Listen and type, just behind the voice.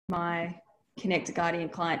my Connected Guardian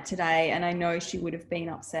client today, and I know she would have been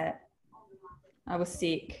upset. I was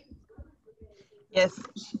sick. Yes.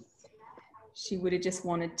 She would have just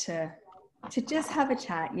wanted to just have a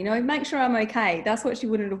chat, you know, make sure I'm okay. That's what she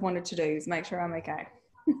wouldn't have wanted to do, is make sure I'm okay.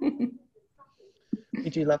 We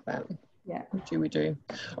do love that. Yeah. We do.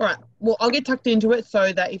 All right. Well, I'll get tucked into it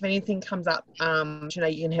so that if anything comes up,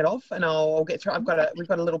 Sinead, you can head off and I'll get through. We've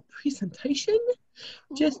got a little presentation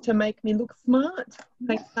just to make me look smart.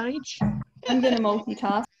 Thanks, Paige. I'm going to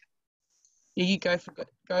multitask. Yeah, you go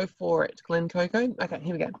for it, Glen Coco. Okay,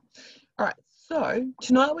 here we go. All right. So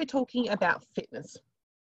tonight we're talking about fitness.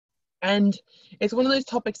 And it's one of those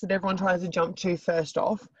topics that everyone tries to jump to first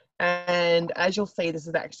off. And as you'll see, this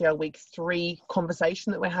is actually our week 3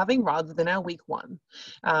 conversation that we're having rather than our week 1.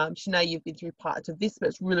 Shae, you've been through parts of this, but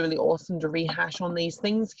it's really, really awesome to rehash on these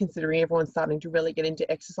things, considering everyone's starting to really get into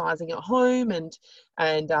exercising at home and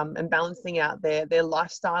balancing out their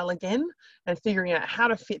lifestyle again and figuring out how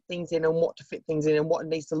to fit things in and what to fit things in and what it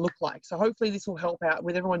needs to look like. So hopefully this will help out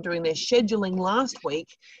with everyone doing their scheduling last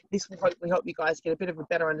week. This will hopefully help you guys get a bit of a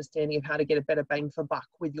better understanding of how to get a better bang for buck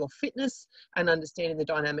with your fitness and understanding the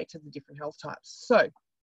dynamics of the different health types. So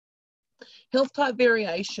health type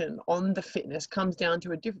variation on the fitness comes down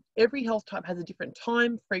to every health type has a different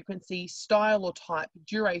time, frequency, style or type,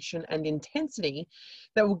 duration and intensity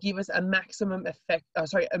that will give us a maximum effect,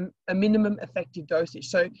 a minimum effective dosage.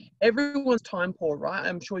 So everyone's time poor, right?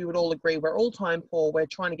 I'm sure you would all agree we're all time poor. We're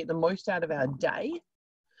trying to get the most out of our day.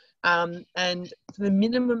 And the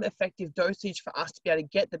minimum effective dosage for us to be able to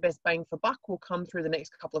get the best bang for buck will come through the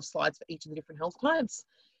next couple of slides for each of the different health types.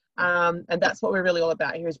 And that's what we're really all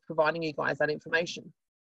about here, is providing you guys that information.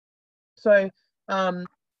 So for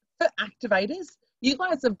activators, you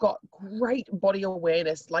guys have got great body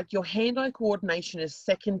awareness. Like your hand-eye coordination is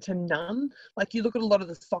second to none. Like you look at a lot of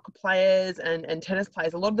the soccer players and tennis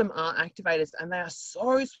players, a lot of them are activators and they are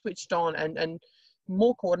so switched on and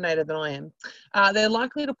more coordinated than I am. They're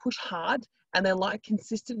likely to push hard and they like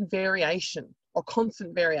consistent variation or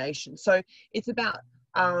constant variation. So it's about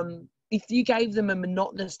if you gave them a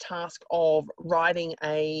monotonous task of riding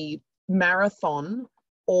a marathon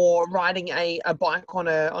or riding a bike on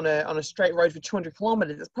a straight road for 200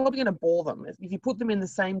 kilometers, it's probably going to bore them. If you put them in the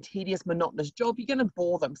same tedious, monotonous job, you're going to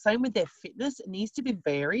bore them. Same with their fitness. It needs to be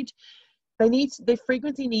varied. Their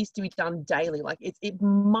frequency needs to be done daily. Like it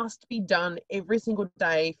must be done every single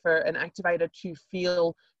day for an activator to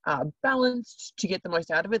feel balanced, to get the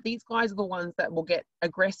most out of it. These guys are the ones that will get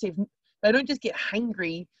aggressive. They don't just get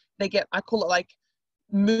hangry. They get, I call it like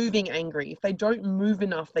moving angry. If they don't move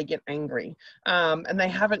enough, they get angry. And they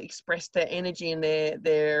haven't expressed their energy and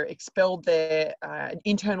they're expelled their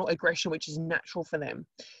internal aggression, which is natural for them.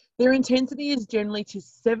 Their intensity is generally to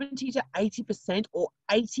 70 to 80% or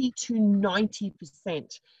 80 to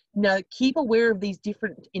 90%. Now, keep aware of these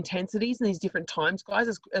different intensities and these different times, guys,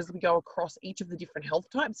 as we go across each of the different health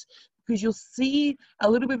types, because you'll see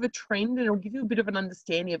a little bit of a trend and it'll give you a bit of an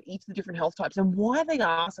understanding of each of the different health types and why they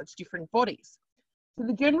are such different bodies. So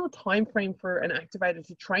the general time frame for an activator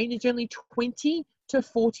to train is generally 20 to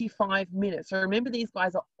 45 minutes. So remember, these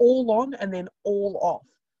guys are all on and then all off.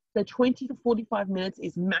 So 20 to 45 minutes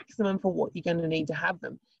is maximum for what you're going to need to have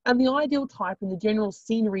them. And the ideal type and the general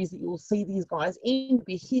sceneries that you will see these guys in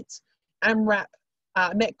be HIIT, AMRAP,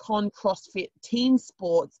 Metcon, CrossFit, team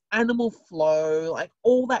sports, animal flow, like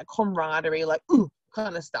all that camaraderie, like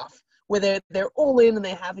kind of stuff, where they're all in and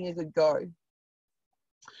they're having a good go.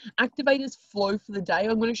 Activators flow for the day.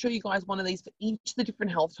 I'm going to show you guys one of these for each of the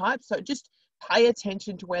different health types. So just pay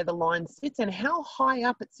attention to where the line sits and how high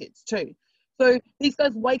up it sits too. So these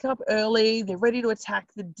guys wake up early, they're ready to attack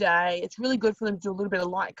the day. It's really good for them to do a little bit of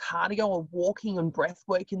light cardio or walking and breath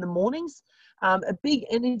work in the mornings. A big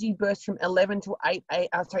energy burst from 8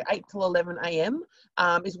 till 11 a.m.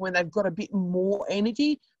 Is when they've got a bit more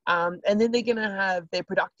energy. And then they're going to have their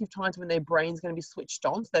productive times when their brain's going to be switched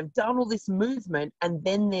on. So they've done all this movement and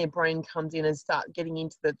then their brain comes in and start getting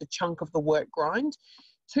into the chunk of the work grind.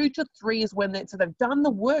 2 to 3 is when so they've done the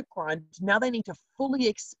work grind. Now they need to fully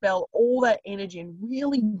expel all that energy and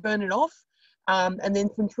really burn it off. And then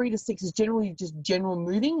from 3 to 6 is generally just general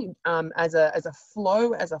moving as a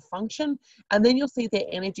flow, as a function. And then you'll see their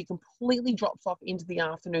energy completely drops off into the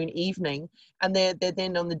afternoon, evening, and they're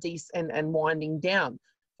then on the descent and winding down.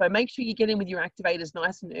 So make sure you get in with your activators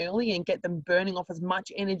nice and early and get them burning off as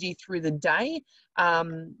much energy through the day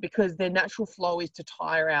because their natural flow is to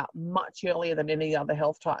tire out much earlier than any other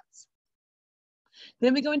health types.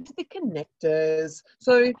 Then we go into the connectors.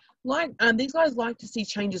 So these guys like to see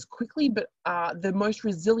changes quickly, but are the most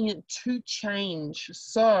resilient to change.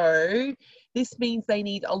 So This means they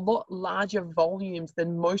need a lot larger volumes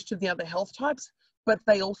than most of the other health types, but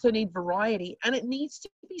they also need variety, and it needs to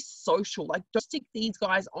be social. Like, don't stick these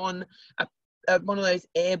guys on one of those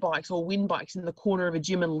air bikes or wind bikes in the corner of a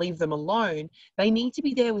gym and leave them alone. They need to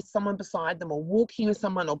be there with someone beside them, or walking with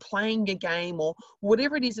someone, or playing a game, or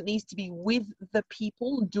whatever it is. It needs to be with the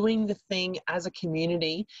people doing the thing as a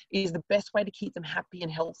community is the best way to keep them happy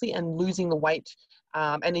and healthy and losing the weight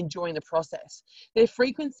and enjoying the process. Their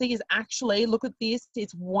frequency is actually, look at this,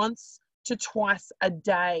 it's once to twice a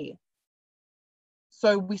day.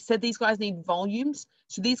 So we said these guys need volumes.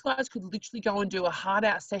 So these guys could literally go and do a hard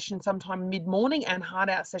out session sometime mid-morning and hard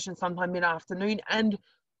out session sometime mid-afternoon and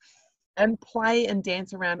play and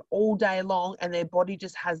dance around all day long, and their body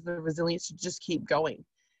just has the resilience to just keep going.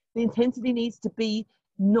 The intensity needs to be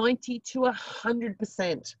 90 to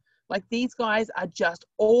 100%. Like, these guys are just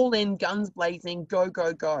all in, guns blazing, go,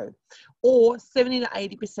 go, go. Or 70 to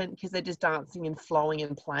 80% because they're just dancing and flowing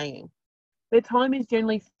and playing. Their time is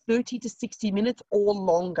generally 30 to 60 minutes or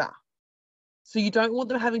longer. So you don't want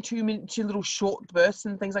them having 2 little short bursts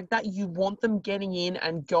and things like that. You want them getting in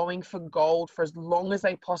and going for gold for as long as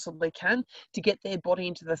they possibly can to get their body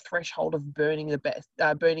into the threshold of burning the best,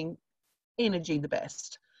 burning energy the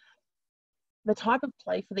best. The type of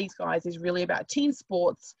play for these guys is really about team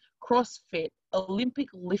sports, CrossFit, Olympic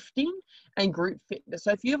lifting, and group fitness.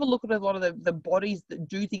 So if you ever look at a lot of the bodies that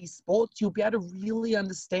do these sports, you'll be able to really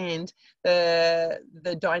understand the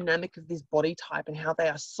dynamic of this body type and how they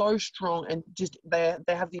are so strong and just they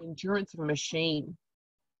have the endurance of a machine.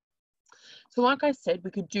 So like I said,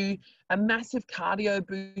 we could do a massive cardio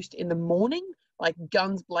boost in the morning, like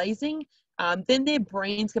guns blazing. Then their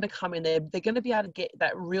brain's going to come in there. They're going to be able to get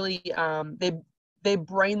that really, their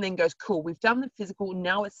brain then goes, cool, we've done the physical.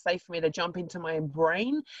 Now it's safe for me to jump into my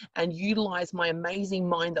brain and utilize my amazing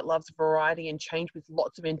mind that loves variety and change with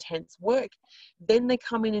lots of intense work. Then they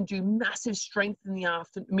come in and do massive strength in the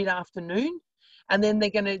mid-afternoon. And then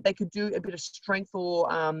they could do a bit of strength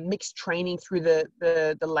or mixed training through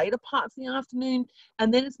the later parts of the afternoon.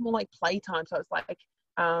 And then it's more like playtime. So it's like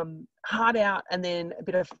hard out and then a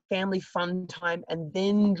bit of family fun time and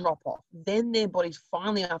then drop off. Then their body's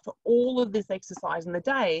finally, after all of this exercise in the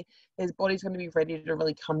day, their body's going to be ready to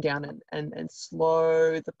really come down and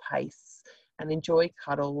slow the pace and enjoy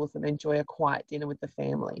cuddles and enjoy a quiet dinner with the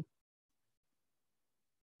family.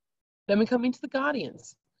 Then we come into the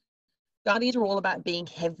guardians. Guardians are all about being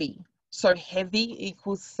heavy. So heavy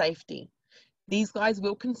equals safety. These guys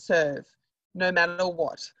will conserve no matter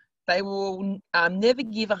what. They will never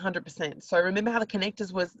give 100%. So remember how the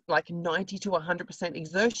connectors was like 90 to 100%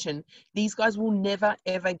 exertion. These guys will never,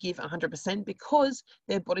 ever give 100% because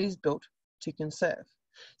their body is built to conserve.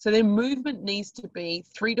 So their movement needs to be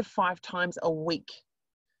 3 to 5 times a week.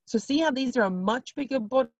 So see how these are a much bigger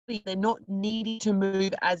body. They're not needing to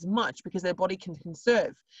move as much because their body can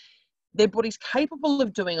conserve. Their body's capable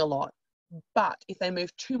of doing a lot, but if they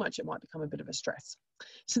move too much, it might become a bit of a stress.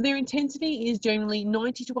 So their intensity is generally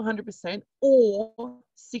 90 to 100% or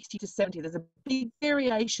 60 to 70. There's a big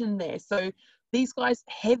variation there. So these guys,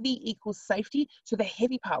 heavy equals safety. So the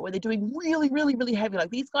heavy part where they're doing really, really, really heavy, like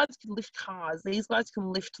these guys can lift cars. These guys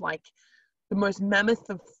can lift like the most mammoth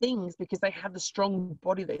of things because they have the strong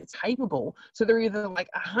body that is capable. So they're either like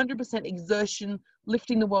 100% exertion,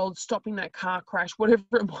 lifting the world, stopping that car crash, whatever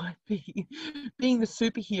it might be, being the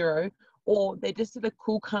superhero, or they're just at a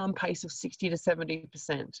cool, calm pace of 60 to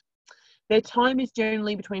 70%. Their time is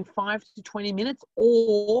generally between 5 to 20 minutes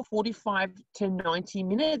or 45 to 90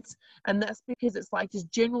 minutes. And that's because it's like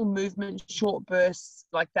just general movement, short bursts,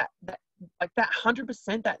 like that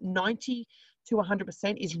 100%, that 90 to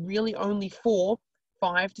 100% is really only for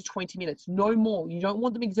 5 to 20 minutes, no more. You don't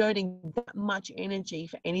want them exerting that much energy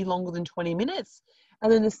for any longer than 20 minutes.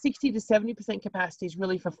 And then the 60 to 70% capacity is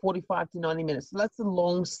really for 45 to 90 minutes. So that's a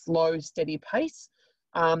long, slow, steady pace.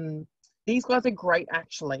 These guys are great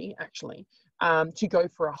actually, to go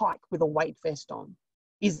for a hike with a weight vest on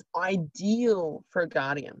is ideal for a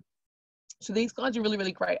guardian. So these guys are really,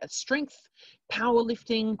 really great at strength,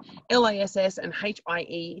 powerlifting, LASS, and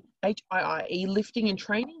HIIE lifting and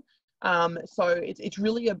training. So it's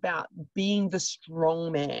really about being the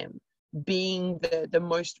strong man, being the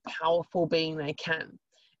most powerful being they can.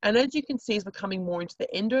 And as you can see, as we're coming more into the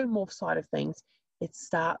endomorph side of things, it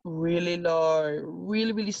starts really low,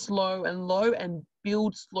 really, really slow and low and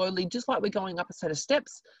build slowly, just like we're going up a set of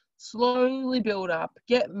steps. Slowly build up,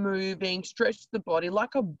 get moving, stretch the body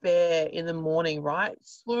like a bear in the morning, right?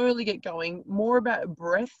 Slowly get going, more about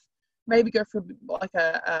breath. Maybe go for like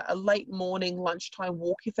a late morning lunchtime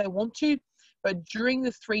walk if they want to. But during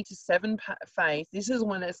the 3 to 7 phase, this is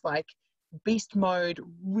when it's like beast mode,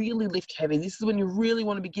 really lift heavy. This is when you really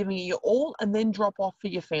want to be giving it your all, and then drop off for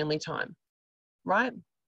your family time, right?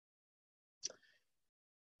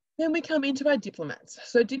 Then we come into our diplomats.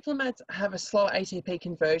 So diplomats have a slower ATP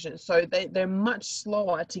conversion. So they're much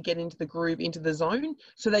slower to get into the groove, into the zone.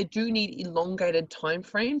 So they do need elongated time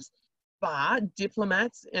frames. But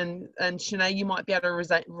diplomats, and Shae, you might be able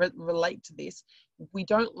to relate to this, we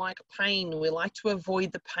don't like pain. We like to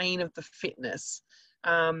avoid the pain of the fitness,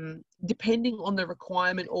 depending on the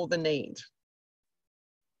requirement or the need.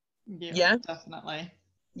 Yeah, definitely.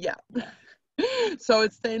 Yeah. So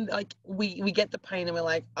it's then like we get the pain and we're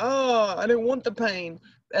like, oh, I don't want the pain,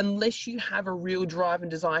 unless you have a real drive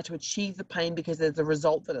and desire to achieve the pain because there's a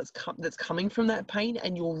result that's coming from that pain,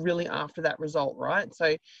 and you're really after that result, right?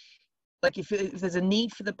 So like if there's a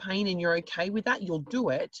need for the pain and you're okay with that, you'll do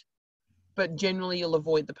it, but generally you'll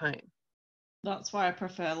avoid the pain. That's why I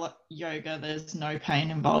prefer yoga. There's no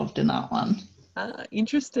pain involved in that one.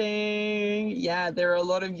 Interesting. Yeah, there are a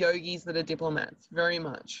lot of yogis that are diplomats, very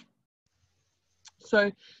much.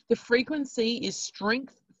 So the frequency is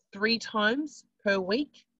strength 3 times per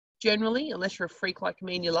week, generally, unless you're a freak like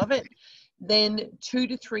me and you love it. Then 2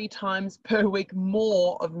 to 3 times per week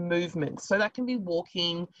more of movement. So that can be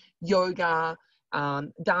walking, yoga,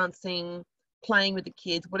 dancing, playing with the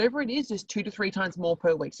kids, whatever it is, just 2 to 3 times more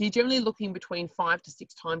per week. So you're generally looking between 5 to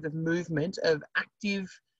 6 times of movement, of active,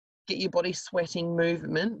 get your body sweating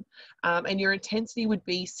movement. And your intensity would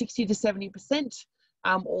be 60 to 70%.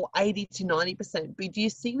 Or 80 to 90%. But do you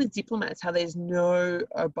see with diplomats how there's no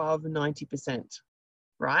above 90%,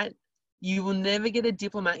 right? You will never get a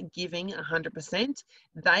diplomat giving 100%.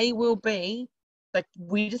 They will be like,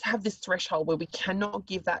 we just have this threshold where we cannot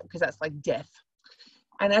give that because that's like death.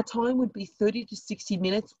 And our time would be 30 to 60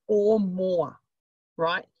 minutes or more,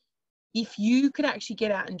 right? If you could actually get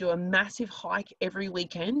out and do a massive hike every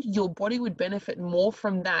weekend, your body would benefit more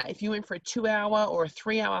from that. If you went for a 2-hour or a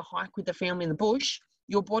 3-hour hike with the family in the bush,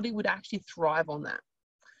 your body would actually thrive on that.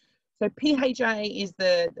 So PHA is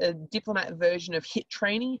the diplomat version of HIIT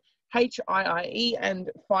training, HIIE, and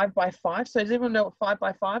 5x5. So does everyone know what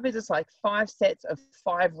 5x5 is? It's like 5 sets of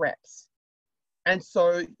 5 reps. And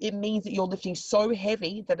so it means that you're lifting so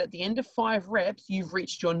heavy that at the end of 5 reps, you've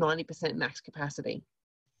reached your 90% max capacity.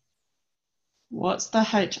 What's the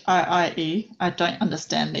HIIE? I don't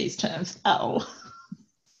understand these terms at all.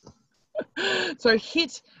 So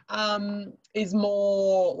HIIT is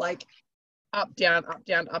more like up, down, up,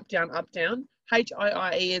 down, up, down, up, down.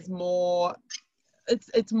 HIIE is more,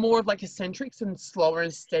 it's more of like eccentrics and slower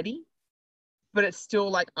and steady, but it's still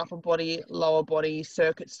like upper body, lower body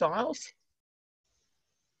circuit styles.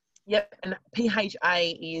 Yep, and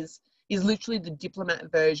PHA is literally the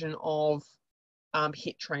diplomat version of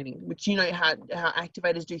HIIT training, which you know how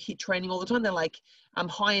activators do HIIT training all the time. They're like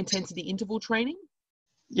high intensity interval training.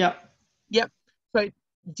 Yep. So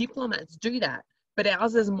diplomats do that, but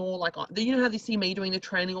ours is more like, you know how they see me doing the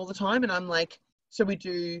training all the time, and I'm like, so we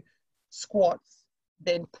do squats,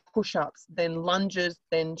 then push-ups, then lunges,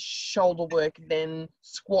 then shoulder work, then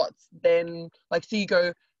squats, then like, so you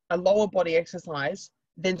go a lower body exercise,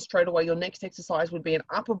 then straight away your next exercise would be an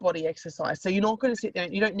upper body exercise. So you're not going to sit there,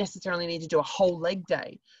 you don't necessarily need to do a whole leg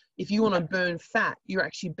day. If you want to burn fat, you're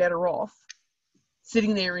actually better off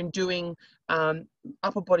sitting there and doing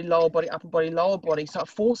upper body, lower body, upper body, lower body. So it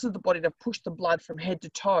forces the body to push the blood from head to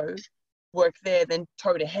toe, work there, then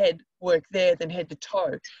toe to head, work there, then head to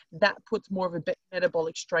toe. That puts more of a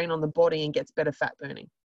metabolic strain on the body and gets better fat burning.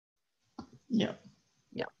 Yeah.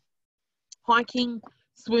 Hiking,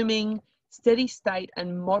 swimming, steady state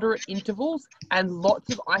and moderate intervals, and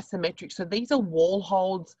lots of isometric. So these are wall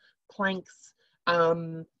holds, planks,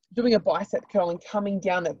 doing a bicep curl and coming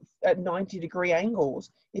down at 90-degree angles.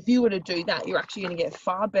 If you were to do that, you're actually going to get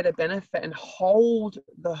far better benefit and hold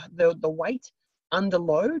the weight under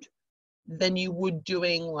load than you would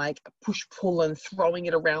doing like a push-pull and throwing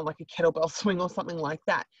it around like a kettlebell swing or something like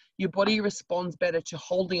that. Your body responds better to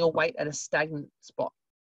holding a weight at a stagnant spot.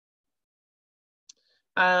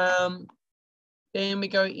 Then we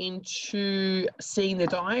go into seeing the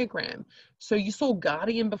diagram. So you saw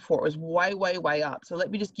Guardian before, it was way, way, way up. So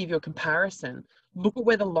let me just give you a comparison. Look at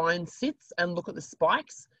where the line sits and look at the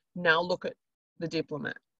spikes. Now look at the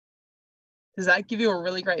diplomat. Does that give you a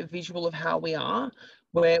really great visual of how we are?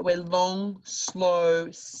 We're long, slow,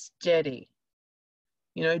 steady.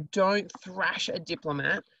 You know, don't thrash a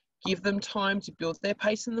diplomat. Give them time to build their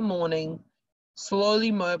pace in the morning,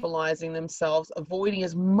 slowly mobilizing themselves, avoiding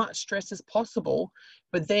as much stress as possible.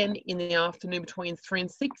 But then in the afternoon between 3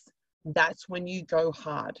 and 6, that's when you go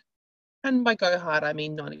hard. And by go hard, I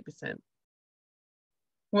mean 90%.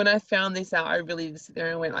 when I found this out, I really just sit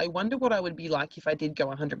there and went, I wonder what I would be like if I did go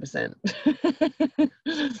 100%.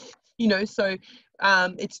 You know, so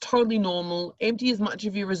it's totally normal. Empty as much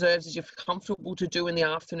of your reserves as you're comfortable to do in the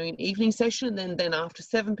afternoon, evening session, and then after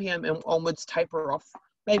 7 p.m. and onwards, taper off.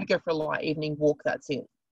 Maybe go for a light evening walk, that's it.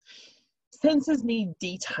 Sensors need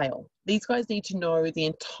detail. These guys need to know the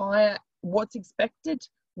entire, what's expected,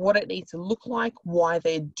 what it needs to look like, why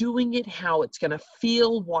they're doing it, how it's going to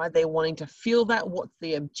feel, why they're wanting to feel that, what's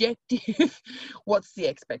the objective, what's the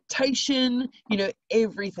expectation, you know,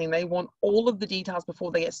 everything. They want all of the details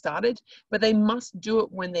before they get started, but they must do it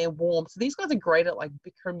when they're warm. So these guys are great at like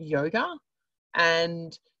Bikram yoga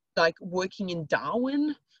and like working in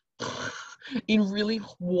Darwin in really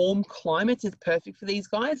warm climates is perfect for these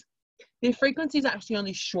guys. Their frequency is actually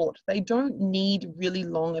only short. They don't need really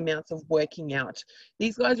long amounts of working out.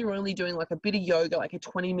 These guys are only doing like a bit of yoga, like a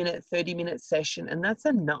 20-minute, 30-minute session, and that's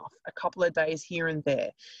enough, a couple of days here and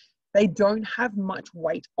there. They don't have much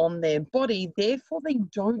weight on their body, therefore they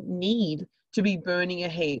don't need to be burning a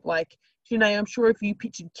heat. Like, Janae, I'm sure if you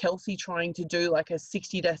pictured Kelsey trying to do like a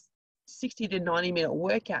 60 to 90-minute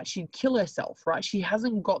workout, she'd kill herself, right? She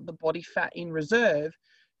hasn't got the body fat in reserve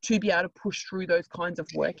to be able to push through those kinds of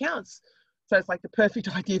workouts. So it's like the perfect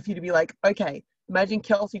idea for you to be like, okay, imagine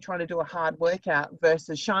Kelsey trying to do a hard workout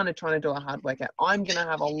versus Sharna trying to do a hard workout. I'm going to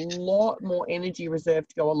have a lot more energy reserved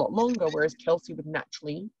to go a lot longer, whereas Kelsey would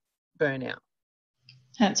naturally burn out.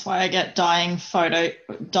 Hence why I get dying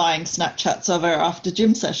Snapchats of her after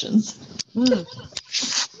gym sessions.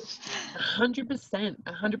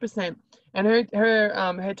 100%. And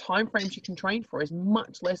her time frame she can train for is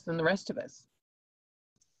much less than the rest of us.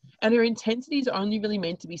 And her intensity is only really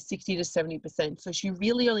meant to be 60 to 70%. So she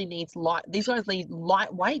really only needs these guys need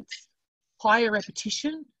light weights, higher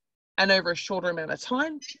repetition, and over a shorter amount of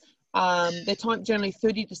time. Their time generally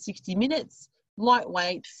 30 to 60 minutes, light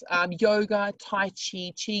weights, yoga, tai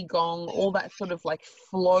chi, qigong, all that sort of like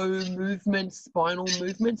flow movements, spinal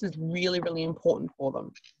movements is really, really important for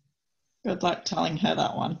them. Good luck telling her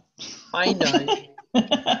that one. I know.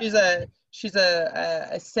 She's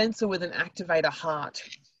a sensor with an activator heart.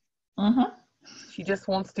 Uh-huh. She just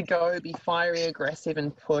wants to go, be fiery, aggressive,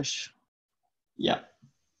 and push. Yep.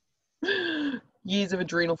 Years of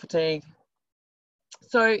adrenal fatigue.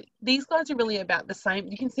 So these guys are really about the same.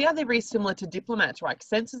 You can see how they're very similar to diplomats, right?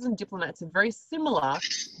 Sensors and diplomats are very similar,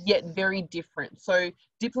 yet very different. So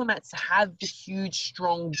diplomats have the huge,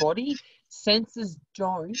 strong body. Sensors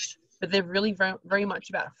don't, but they're really very, very much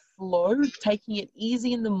about flow, taking it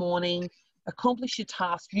easy in the morning, accomplish your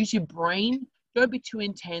task, use your brain. Don't be too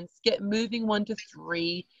intense. Get moving 1 to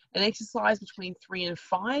 3, and exercise between 3 and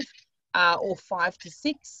 5, or 5 to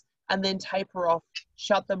 6, and then taper off,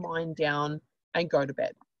 shut the mind down, and go to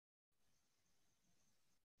bed.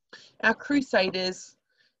 Our crusaders,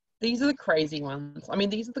 these are the crazy ones. I mean,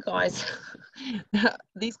 these are the guys,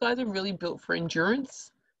 these guys are really built for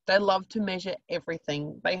endurance. They love to measure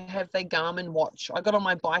everything. They have their Garmin watch. I got on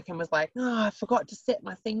my bike and was like, oh, I forgot to set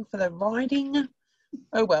my thing for the riding.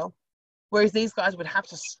 Oh, well. Whereas these guys would have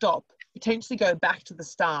to stop, potentially go back to the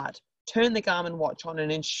start, turn the Garmin watch on and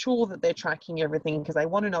ensure that they're tracking everything because they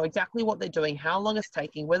want to know exactly what they're doing, how long it's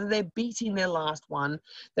taking, whether they're beating their last one.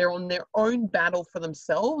 They're on their own battle for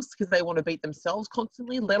themselves because they want to beat themselves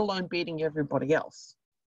constantly, let alone beating everybody else.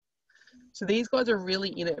 So these guys are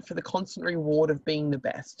really in it for the constant reward of being the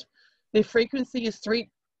best. Their frequency is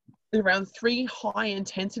around 3 high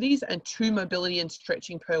intensities and 2 mobility and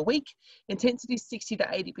stretching per week. Intensity is 60 to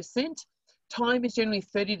 80%. Time is generally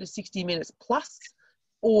 30 to 60 minutes plus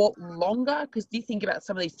or longer, because you think about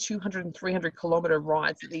some of these 200 and 300 kilometer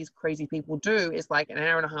rides that these crazy people do is like an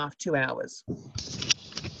hour and a half, 2 hours.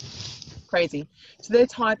 Crazy. So their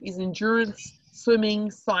type is endurance,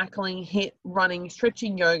 swimming, cycling, HIIT, running,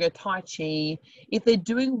 stretching, yoga, tai chi. If they're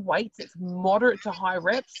doing weights, it's moderate to high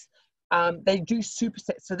reps. They do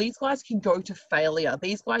supersets. So these guys can go to failure.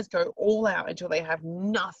 These guys go all out until they have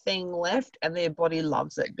nothing left and their body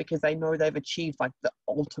loves it because they know they've achieved like the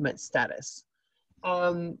ultimate status.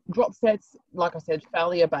 Drop sets, like I said,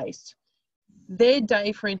 failure based. Their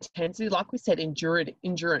day for intensity, like we said,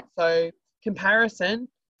 endurance. So comparison,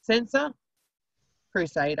 sensor,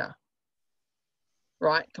 crusader,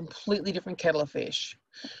 right? Completely different kettle of fish.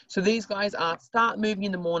 So these guys start moving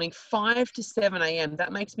in the morning, 5 to 7 a.m.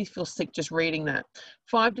 That makes me feel sick just reading that.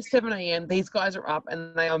 5 to 7 a.m. These guys are up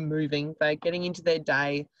and they are moving. They're getting into their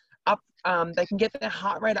day. They can get their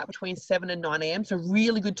heart rate up between 7 and 9 a.m. So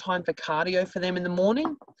really good time for cardio for them in the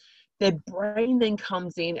morning. Their brain then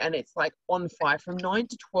comes in and it's like on fire. From 9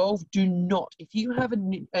 to 12, do not. If you have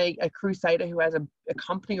a crusader who has a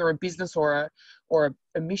company or a business or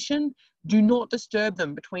a mission, Do not disturb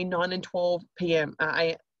them between 9 and 12 p.m.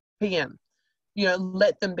 PM. You know,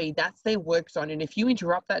 let them be. That's their work zone. And if you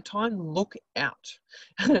interrupt that time, look out.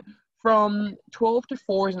 From 12 to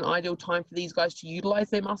 4 is an ideal time for these guys to utilize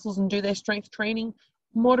their muscles and do their strength training.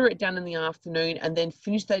 Moderate down in the afternoon, and then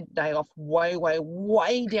finish their day off way, way,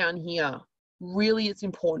 way down here. Really, it's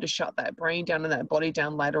important to shut that brain down and that body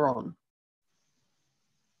down later on.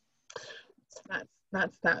 So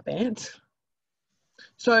that's that, Bant.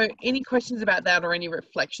 So any questions about that or any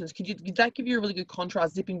reflections? Did that give you a really good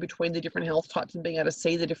contrast, zipping between the different health types and being able to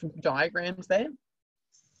see the different diagrams there?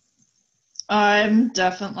 I'm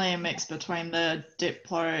definitely a mix between the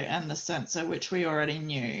Diplo and the sensor, which we already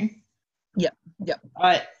knew. Yep.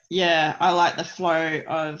 I like the flow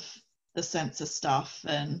of the sensor stuff,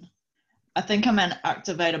 and I think I'm an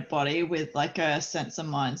activated body with like a sensor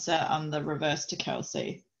mindset. I'm the reverse to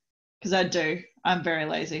Kelsey, because I'm very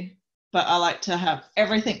lazy, but I like to have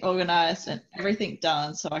everything organized and everything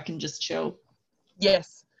done so I can just chill.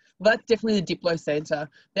 Yes. Well, that's definitely the Diplo sensor.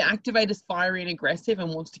 The activator's fiery and aggressive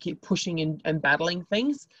and wants to keep pushing and battling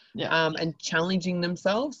things, and challenging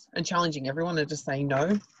themselves and challenging everyone and just saying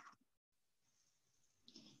no.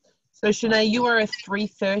 So, Shae, you are a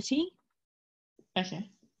 330. Okay.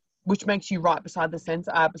 Which makes you right beside the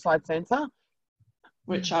sensor, beside sensor.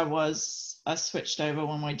 Which I switched over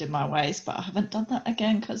when we did my waist, but I haven't done that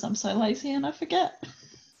again because I'm so lazy and I forget.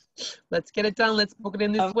 Let's get it done. Let's book it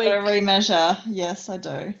in this I've week. got to remeasure. Yes, I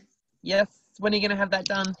do. Yes. When are you going to have that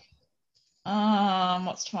done?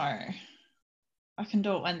 What's tomorrow? I can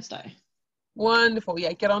do it Wednesday. Wonderful.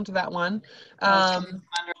 Yeah, get onto that one. I'll reminder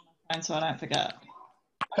on my phone so I don't forget.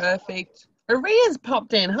 Perfect. Aria's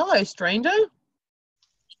popped in. Hello, stranger.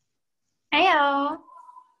 Hey y'all.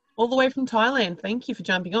 All the way from Thailand. Thank you for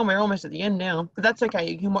jumping on. We're almost at the end now, but that's okay.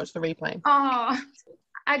 You can watch the replay. Oh,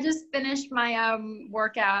 I just finished my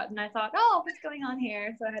workout and I thought, oh, what's going on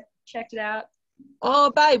here? So I had checked it out. Oh,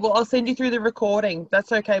 babe, well, I'll send you through the recording.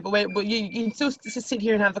 That's okay, but you can still just sit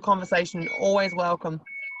here and have the conversation. Always welcome.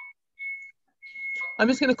 I'm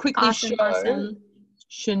just going to quickly show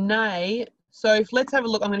Shae. So let's have a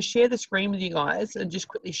look. I'm going to share the screen with you guys and just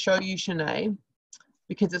quickly show you Shae,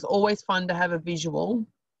 because it's always fun to have a visual.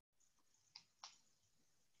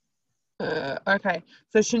 Okay,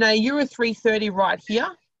 so Shae, you're a 330 right here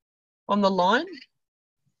on the line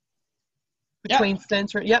between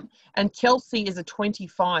sensor. Yep, and Kelsey is a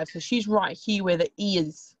 25, so she's right here where the E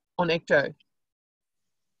is on ecto.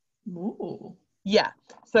 Ooh. Yeah,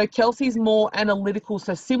 so Kelsey's more analytical,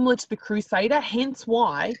 so similar to the Crusader, hence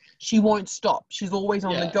why she won't stop. She's always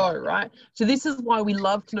on the go, right? So this is why we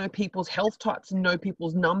love to know people's health types and know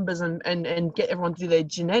people's numbers and get everyone to do their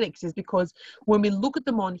genetics, is because when we look at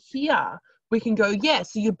them on here, we can go, yeah,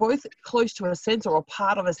 so you're both close to a sensor or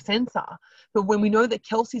part of a sensor. But when we know that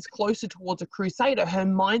Kelsey's closer towards a Crusader, her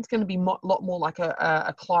mind's going to be a lot more like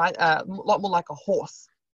a lot more like a horse.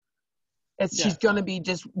 She's going to be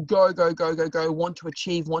just go, want to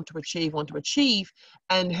achieve.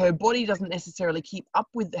 And her body doesn't necessarily keep up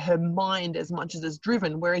with her mind as much as it's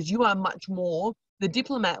driven. Whereas you are much more the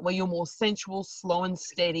diplomat, where you're more sensual, slow and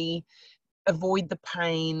steady, avoid the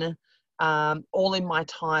pain, all in my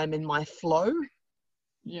time and my flow.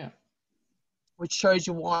 Yeah. Which shows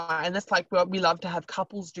you why. And that's like, well, we love to have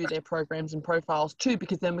couples do their programs and profiles too,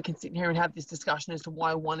 because then we can sit here and have this discussion as to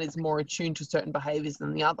why one is more attuned to certain behaviors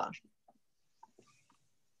than the other.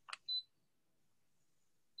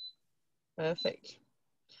 Perfect.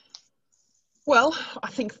 Well, I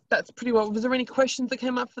think that's pretty well. Was there any questions that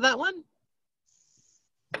came up for that one?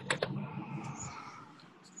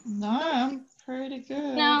 No, I'm pretty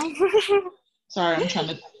good. No. Sorry, I'm trying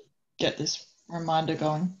to get this reminder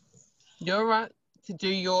going. You're right to do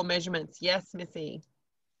your measurements. Yes, Missy.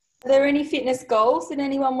 Are there any fitness goals that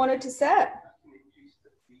anyone wanted to set?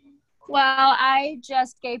 Well, I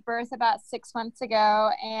just gave birth about 6 months ago,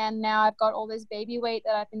 and now I've got all this baby weight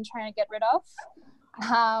that I've been trying to get rid of.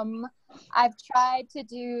 I've tried to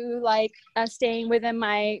do like staying within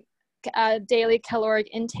my daily caloric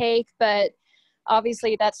intake, but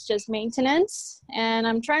obviously that's just maintenance. And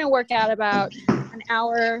I'm trying to work out about an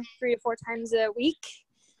hour, 3 to 4 times a week.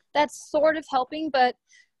 That's sort of helping, but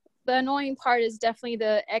the annoying part is definitely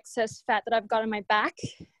the excess fat that I've got on my back.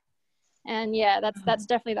 And yeah, that's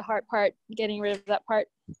definitely the hard part, getting rid of that part.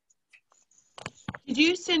 Did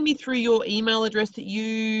you send me through your email address that you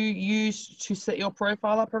used to set your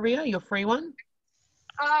profile up, Aria, your free one?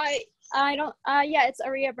 I don't, yeah, it's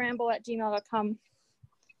ariabramble@gmail.com.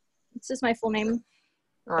 It's just my full name.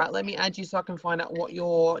 All right, let me add you so I can find out what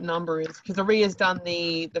your number is, because Aria's done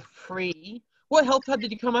the free. What health type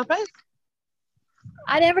did you come up as?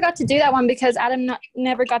 I never got to do that one because Adam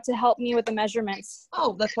never got to help me with the measurements.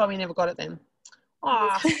 Oh, that's why we never got it then.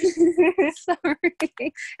 Ah,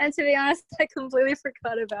 Sorry. And to be honest, I completely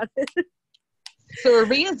forgot about it. so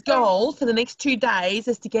Aria's goal for the next 2 days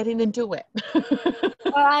is to get in and do it.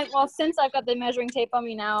 Well, since I've got the measuring tape on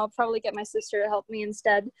me now, I'll probably get my sister to help me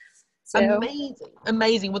instead. So.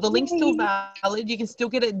 Amazing. Well, the link's still valid. You can still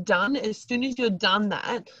get it done. As soon as you're done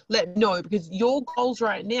that, let me know, because your goals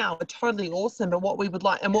right now are totally awesome. But what we would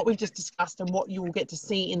like, and what we've just discussed, and what you will get to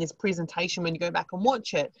see in this presentation when you go back and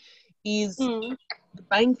watch it, is the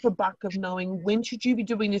bang for buck of knowing when should you be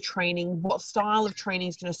doing the training, what style of training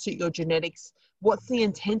is going to suit your genetics, what's the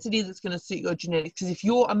intensity that's going to suit your genetics. Because if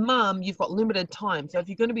you're a mum, you've got limited time. So if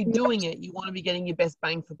you're going to be doing it, you want to be getting your best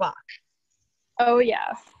bang for buck. Oh,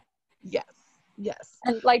 yeah. Yes.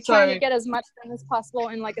 And like trying to get as much done as possible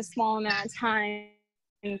in like a small amount of time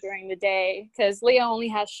during the day, because Leo only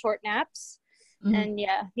has short naps. And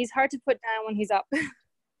yeah, he's hard to put down when he's up.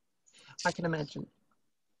 I can imagine.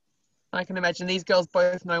 These girls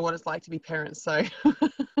both know what it's like to be parents, so.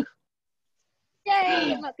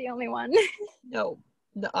 Yay, I'm not the only one. No,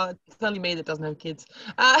 it's only me that doesn't have kids.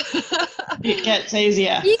 It gets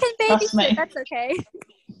easier. You can Trust me. babysit, that's okay.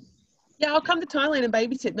 Yeah, I'll come to Thailand and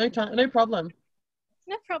babysit. No problem.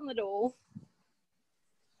 No problem at all.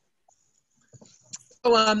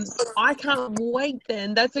 So, I can't wait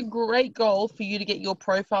then. That's a great goal for you to get your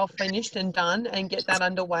profile finished and done and get that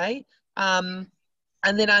underway.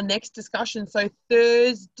 And then our next discussion, so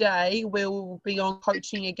Thursday, we'll be on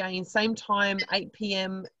coaching again, same time, 8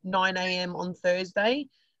 p.m., 9 a.m. on Thursday.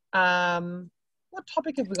 What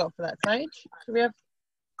topic have we got for that, Sage? Do we have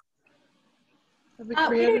we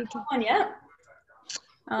created one yet?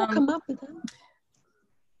 We'll come up with that.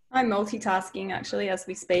 I'm multitasking actually as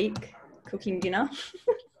we speak, cooking dinner.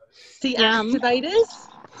 The activators?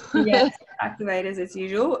 Yes, activators as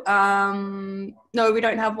usual. No, we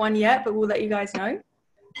don't have one yet, but we'll let you guys know.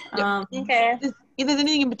 Okay. If there's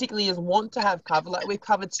anything in particular you want to have covered, like we've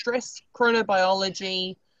covered stress,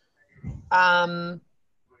 chronobiology, and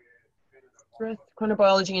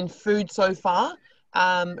food so far.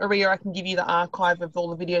 Aria, I can give you the archive of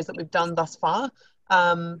all the videos that we've done thus far.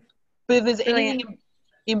 But if there's anything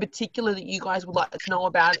in particular that you guys would like to know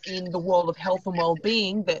about in the world of health and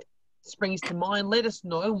well-being that springs to mind, let us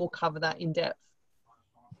know and we'll cover that in depth.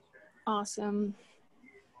 Awesome.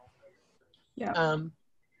 Yeah.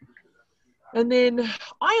 And then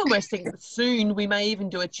I almost think that soon we may even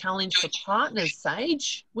do a challenge for partners,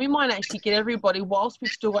 Sage. We might actually get everybody, whilst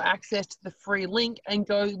we've still got access to the free link, and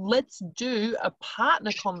go, let's do a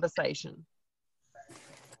partner conversation.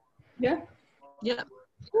 Yeah. Yeah.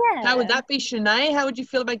 Yeah. How would that be, Shae? How would you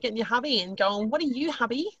feel about getting your hubby and going, what are you,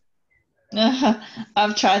 hubby?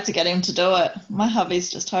 I've tried to get him to do it. My hubby's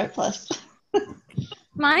just hopeless.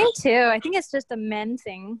 Mine too. I think it's just a men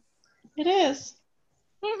thing. It is.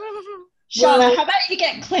 Sharna, how about you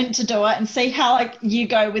get Clint to do it and see how you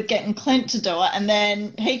go with getting Clint to do it, and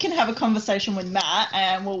then he can have a conversation with Matt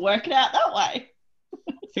and we'll work it out that way.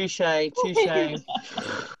 Touche.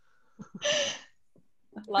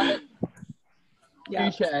 Love it. Yeah.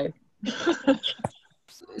 Touche.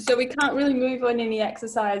 So we can't really move on any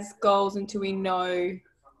exercise goals until we know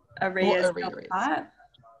Aria's part.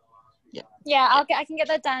 Yeah, I can get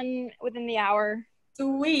that done within the hour.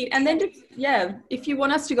 Sweet. And then just, if you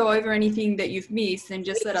want us to go over anything that you've missed, then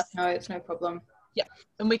just let us know. It's no problem. Yeah,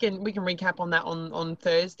 and we can recap on that on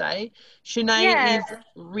Thursday. Shae is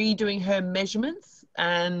redoing her measurements,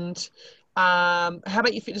 and how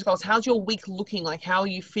about your fitness goals? How's your week looking like? How are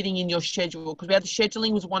you fitting in your schedule? Because we had the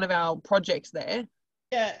scheduling was one of our projects there.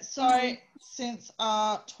 Yeah, so since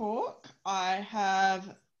our talk, I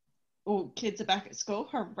have kids are back at school.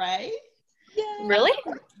 Hooray! Yeah. Really?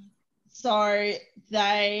 So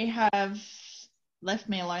they have left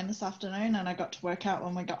me alone this afternoon, and I got to work out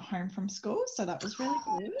when we got home from school. So that was really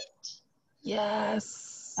good.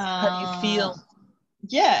 Yes. How do you feel?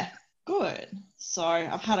 Yeah, good. So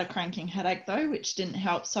I've had a cranking headache though, which didn't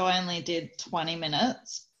help. So I only did 20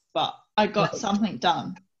 minutes, but I got something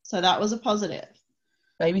done. So that was a positive.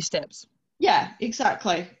 Baby steps. Yeah,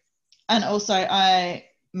 exactly. And also I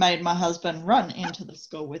made my husband run into the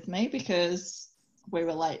school with me because we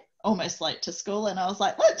were almost late to school, and I was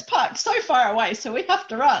like, let's park so far away, so we have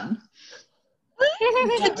to run.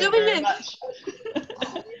 For doing it. Much.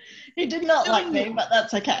 He did not like me, but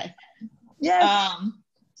that's okay. Yeah.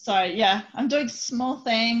 So yeah, I'm doing small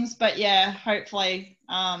things, but yeah, hopefully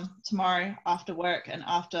tomorrow after work and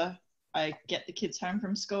after I get the kids home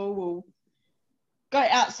from school, we'll go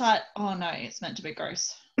outside. Oh no, it's meant to be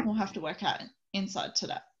gross. We'll have to work out inside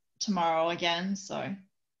tomorrow again. So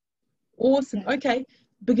Awesome. Okay.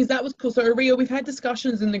 Because that was cool. So Ria, we've had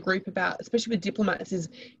discussions in the group about, especially with diplomats, is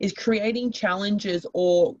creating challenges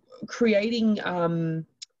or creating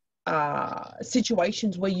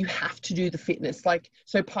situations where you have to do the fitness, like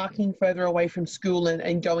so parking further away from school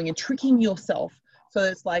and going and tricking yourself. So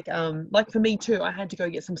it's like for me too, I had to go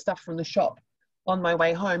get some stuff from the shop on my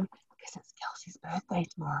way home because it's Kelsey's birthday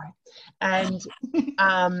tomorrow, and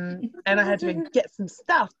I had to get some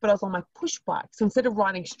stuff, but I was on my push bike, so instead of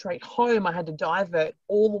riding straight home, I had to divert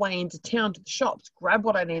all the way into town to the shops, grab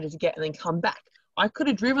what I needed to get, and then come back. I could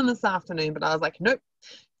have driven this afternoon, but I was like, nope,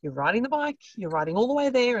 you're riding the bike, you're riding all the way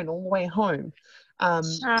there and all the way home. I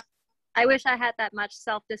wish I had that much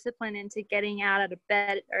self-discipline into getting out of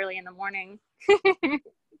bed early in the morning.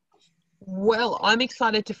 Well, I'm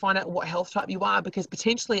excited to find out what health type you are, because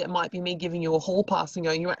potentially it might be me giving you a hall pass and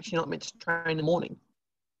going, you're actually not meant to train in the morning.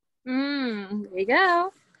 There you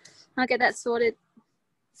go. I'll get that sorted.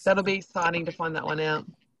 That'll be exciting to find that one out.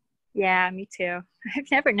 Yeah, me too.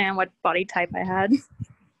 I've never known what body type I had.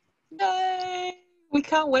 Yay! We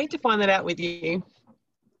can't wait to find that out with you.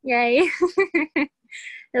 Yay.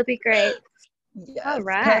 It'll be great. Yes, all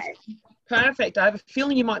right. Perfect. I have a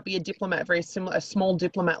feeling you might be a diplomat, very similar, a small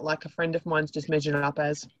diplomat like a friend of mine's just measured up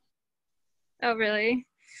as. Oh, really?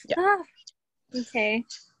 Yeah. Ah, okay.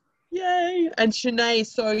 Yay. And Shae,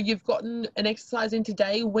 so you've gotten an exercise in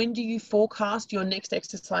today. When do you forecast your next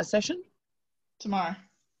exercise session? Tomorrow.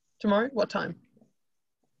 Tomorrow? What time?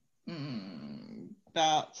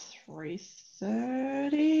 About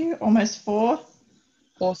 3:30, almost 4.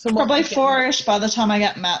 Awesome. Probably 4-ish by the time I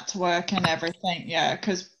get Matt to work and everything. Yeah,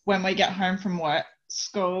 because when we get home from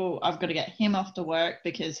school, I've got to get him off to work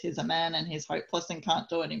because he's a man and he's hopeless and can't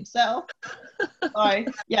do it himself. So,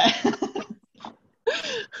 yeah.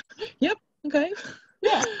 Yep. Okay.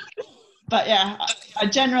 Yeah. But yeah, I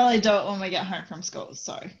generally do it when we get home from school.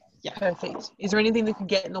 So, yeah. Perfect. Is there anything that could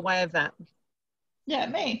get in the way of that? Yeah,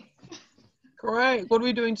 me. Great. What are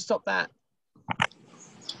we doing to stop that?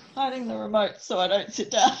 Hiding the remote so I don't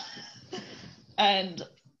sit down and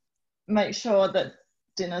make sure that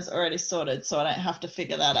dinner's already sorted so I don't have to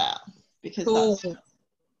figure that out, because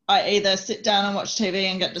I either sit down and watch TV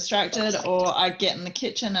and get distracted, or I get in the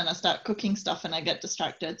kitchen and I start cooking stuff and I get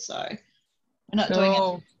distracted. So we're not doing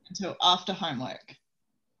it until after homework.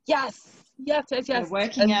 Yes. We're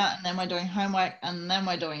working out and then we're doing homework and then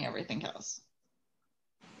we're doing everything else.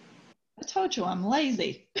 I told you I'm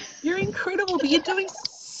lazy. You're incredible, but you're doing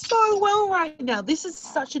so well right now. This is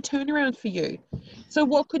such a turnaround for you. So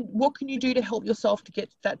what can you do to help yourself to get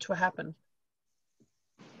that to happen?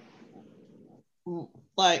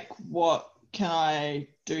 Like, what can I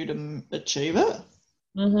do to achieve it?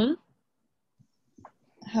 Mm-hmm.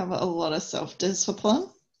 Have a lot of self-discipline.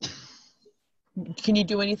 Can you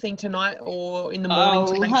do anything tonight or in the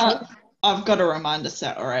morning to make sure? I've got a reminder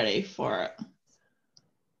set already for it.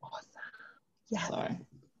 Awesome. Yeah. So.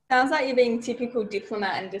 Sounds like you're being typical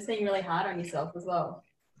diplomat and just being really hard on yourself as well.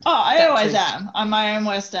 Oh, I always am. I'm my own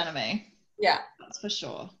worst enemy. Yeah. That's for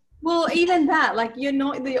sure. Well, even that, like, you're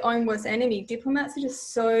not the own worst enemy. Diplomats are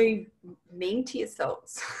just so mean to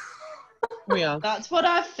yourselves. We are. That's what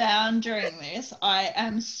I've found during this. I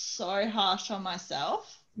am so harsh on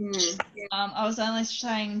myself. I was only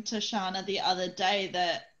saying to Sharna the other day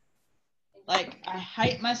that, like, I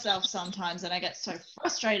hate myself sometimes and I get so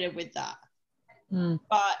frustrated with that.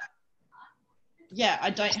 But yeah, I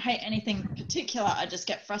don't hate anything particular. I just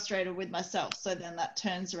get frustrated with myself. So then that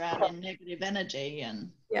turns around in negative energy.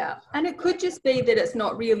 And yeah. And it could just be that it's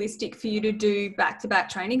not realistic for you to do back-to-back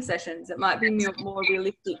training sessions. It might be more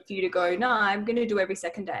realistic for you to go, no, I'm going to do every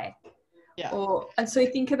second day. Yeah. And so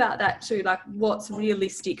think about that too, like what's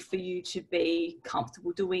realistic for you to be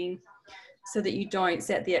comfortable doing, so that you don't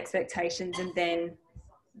set the expectations and then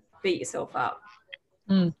beat yourself up.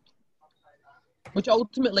 Which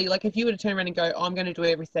ultimately, like, if you were to turn around and go, I'm going to do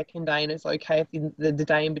it every second day and it's okay if the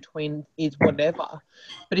day in between is whatever.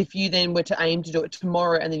 But if you then were to aim to do it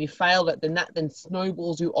tomorrow and then you failed it, then that then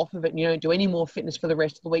snowballs you off of it and you don't do any more fitness for the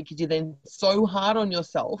rest of the week because you're then so hard on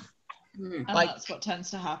yourself. And that's what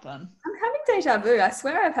tends to happen. I'm having deja vu. I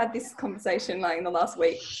swear I've had this conversation like in the last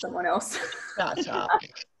week with someone else. Shut up.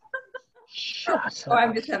 Shut Or up.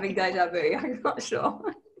 I'm just having deja vu. I'm not sure.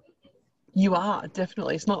 You are,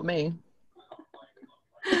 definitely. It's not me.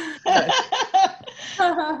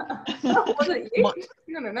 Was it you?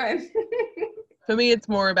 I don't know. For me, it's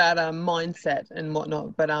more about mindset and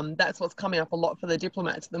whatnot. But that's what's coming up a lot for the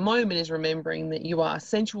diplomats at the moment, is remembering that you are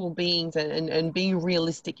sensual beings and being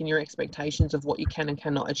realistic in your expectations of what you can and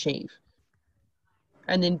cannot achieve.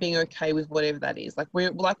 and then being okay with whatever that is. Like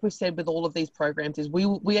we've said with all of these programs is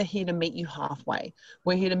we are here to meet you halfway.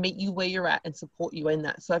 We're here to meet you where you're at and support you in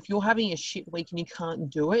that. So if you're having a shit week and you can't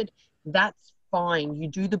do it, that's fine. You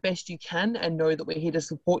do the best you can and know that we're here to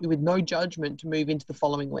support you with no judgment to move into the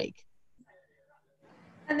following week.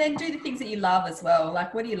 And then do the things that you love as well.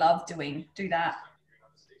 Like, what do you love doing? Do that.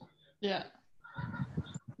 Yeah.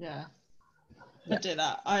 I do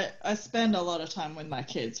that. I spend a lot of time with my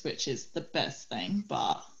kids, which is the best thing,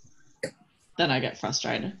 but then I get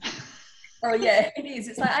frustrated. Oh yeah, it is.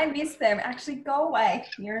 It's like, I miss them. Actually, go away.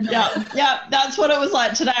 You're annoying. Yeah, that's what it was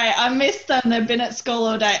like today. I missed them. They've been at school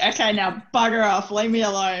all day. Okay, now bugger off. Leave me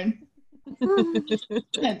alone.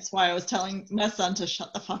 That's why I was telling my son to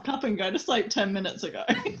shut the fuck up and go to sleep 10 minutes ago.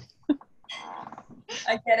 I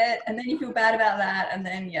get it. And then you feel bad about that. And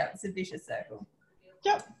then, yeah, it's a vicious circle.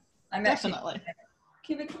 Yep, I'm definitely.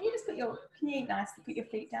 Kiva, can you just can you nicely put your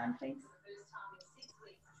feet down, please?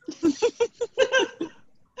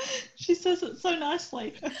 She says it so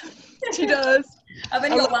nicely. She does. I've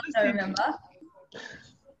only got one, I remember.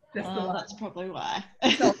 That's probably why.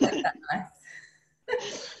 It's not like that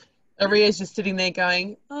nice. Aria's just sitting there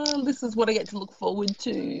going, oh, this is what I get to look forward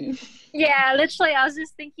to. Yeah, literally, I was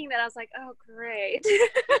just thinking that. I was like, oh, great.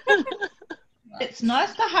 It's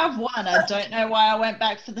nice to have one. I don't know why I went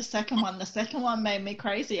back for the second one. The second one made me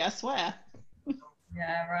crazy, I swear.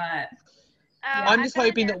 Yeah, right. I'm just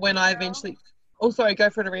hoping that when I eventually... Oh, sorry, go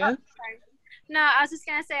for it, Aria. Oh, sorry. No, I was just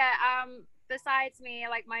going to say, besides me,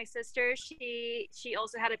 like my sister, she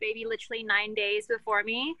also had a baby literally 9 days before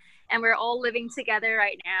me, and we're all living together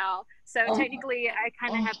right now. So technically, I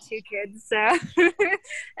kind of have two kids, so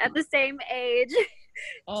at the same age.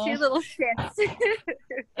 Two little shits.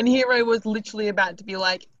 And Hero was literally about to be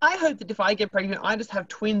like, I hope that if I get pregnant, I just have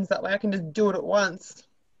twins. That way I can just do it at once.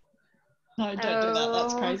 No, don't do that.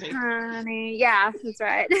 That's crazy. Honey. Yeah, that's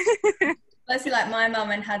right. Mostly like my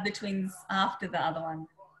mum and had the twins after the other one.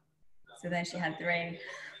 So then she had 3.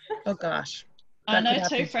 Oh, gosh. I know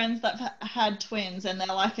 2 friends that had twins and they're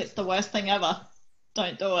like, it's the worst thing ever.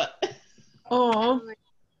 Don't do it. Oh,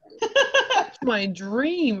 that's my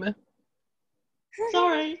dream.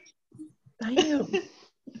 Sorry. Damn.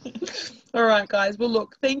 All right, guys. Well,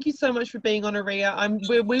 look, thank you so much for being on, Aria.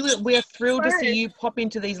 We're thrilled to see you pop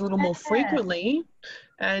into these a little more frequently,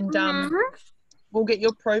 and we'll get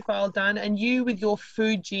your profile done. And you with your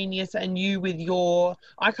food genius, and you with your,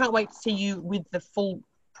 I can't wait to see you with the full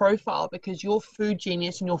profile, because your food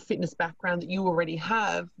genius and your fitness background that you already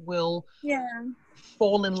have will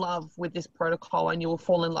fall in love with this protocol, and you will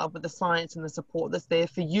fall in love with the science and the support that's there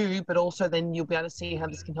for you, but also then you'll be able to see how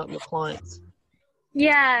this can help your clients.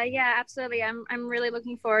 Yeah, absolutely. I'm really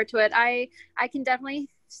looking forward to it. I can definitely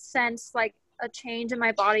sense like a change in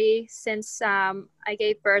my body since I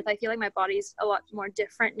gave birth. I feel like my body's a lot more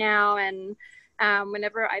different now, and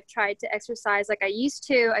whenever I've tried to exercise like I used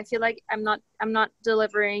to, I feel like I'm not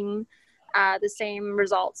delivering the same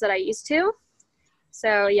results that I used to.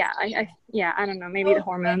 So yeah, I don't know, maybe the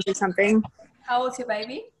hormones or something. How old's your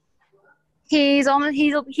baby? He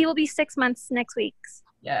will be 6 months next week.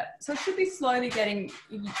 Yeah, so it should be slowly getting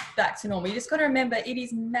back to normal. You just got to remember, it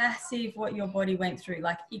is massive what your body went through.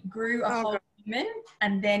 Like, it grew a whole human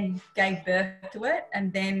and then gave birth to it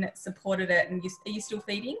and then supported it. And are you still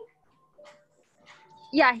feeding?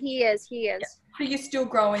 Yeah, he is. Yeah. So you're still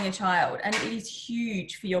growing a child, and it is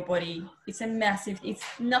huge for your body. It's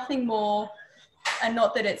nothing more, and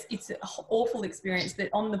not that it's an awful experience, but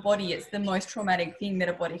on the body, it's the most traumatic thing that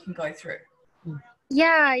a body can go through.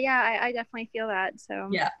 Yeah, I definitely feel that. So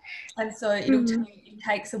yeah, and so it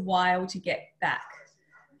takes a while to get back.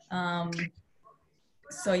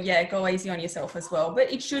 So yeah, go easy on yourself as well. But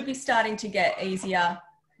it should be starting to get easier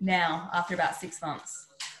now after about 6 months.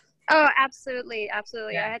 Oh, absolutely. Yeah.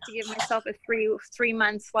 I had to give myself a three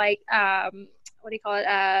months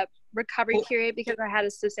recovery period because I had a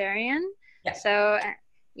cesarean. Yeah. So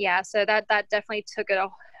so that definitely took it a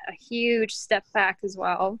huge step back as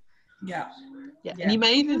well. Yeah. And you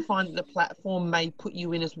may even find that the platform may put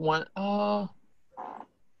you in as one. Oh,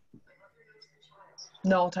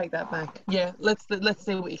 no, I'll take that back. Yeah, let's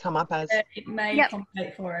see what you come up as. It may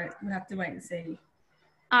compensate for it. We'll have to wait and see.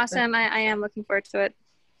 Awesome. I am looking forward to it.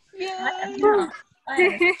 Yeah.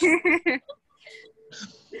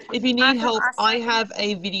 If you need help, I have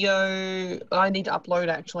a video I need to upload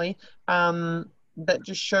actually that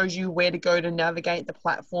just shows you where to go to navigate the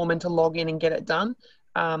platform and to log in and get it done.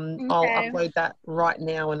 I'll upload that right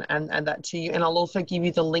now and add that to you, and I'll also give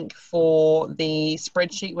you the link for the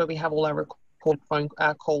spreadsheet where we have all our recorded phone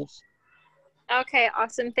calls. Okay,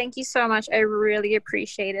 awesome. Thank you so much. I really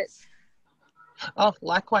appreciate it. Oh,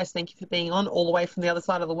 likewise. Thank you for being on all the way from the other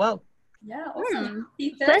side of the world. Yeah, awesome. See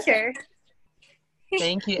you Pleasure.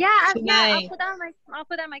 Thank you. Yeah, Sinead. I'll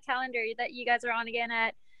put on my calendar that you guys are on again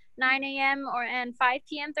at 9 a.m. and 5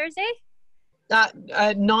 p.m. Thursday.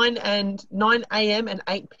 9 a.m. and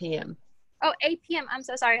 8 p.m. Oh, 8 p.m. I'm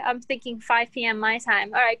so sorry. I'm thinking 5 p.m. my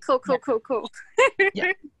time. All right, cool.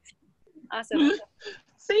 Yeah. Awesome. See ya.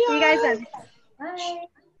 See you guys then. Bye.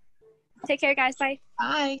 Take care, guys. Bye.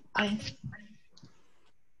 Bye. Bye.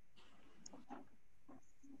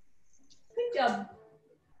 Good job.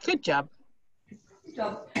 Good job. Good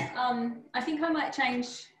job. I think I might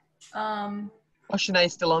change. Oh,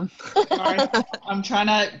 Sinead's still on. Sorry, I'm trying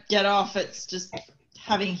to get off. It's just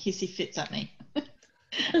having hissy fits at me.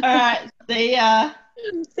 All right, see ya.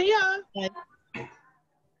 See ya.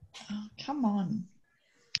 Oh, come on.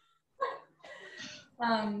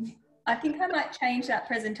 I think I might change that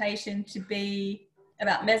presentation to be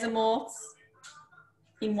about mesomorphs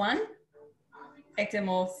in one,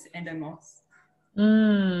 ectomorphs, endomorphs.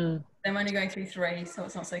 I'm only going through 3, so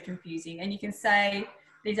it's not so confusing. And you can say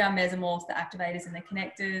these are mesomorphs, the activators and the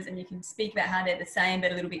connectors, and you can speak about how they're the same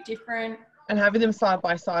but a little bit different. And having them side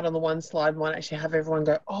by side on the one slide might actually have everyone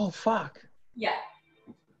go, oh, fuck. Yeah.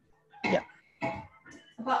 Yeah.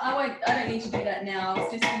 But I don't need to do that now. I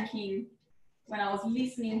was just thinking when I was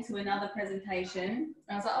listening to another presentation,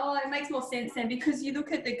 I was like, oh, it makes more sense then because you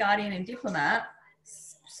look at the Guardian and Diplomat,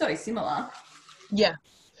 so similar. Yeah.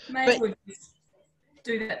 May as well just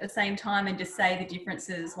do that at the same time and just say the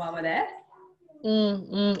differences while we're there.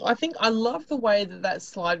 I think I love the way that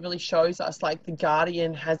slide really shows us like the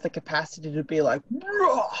Guardian has the capacity to be like,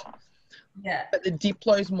 raw, Yeah. but the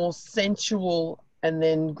Diplo's more sensual and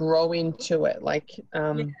then grow into it. Like,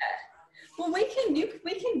 Yeah. Well, we can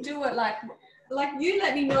do it like you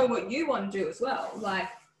let me know what you want to do as well. Like,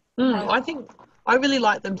 I think I really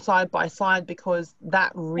like them side by side because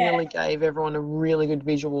that really gave everyone a really good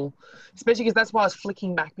visual, especially because that's why I was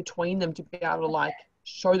flicking back between them to be able to like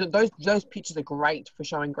show that those pictures are great for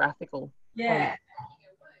showing graphical. Yeah.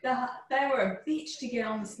 They were a bitch to get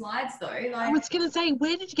on the slides though. Like, I was going to say,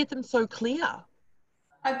 where did you get them so clear?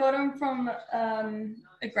 I got them from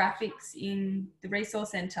a graphics in the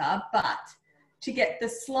resource center, but to get the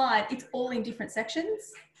slide, it's all in different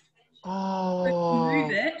sections. Oh. So to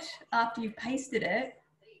move it after you've pasted it,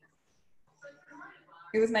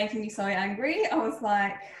 it was making me so angry. I was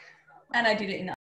like, and I did it in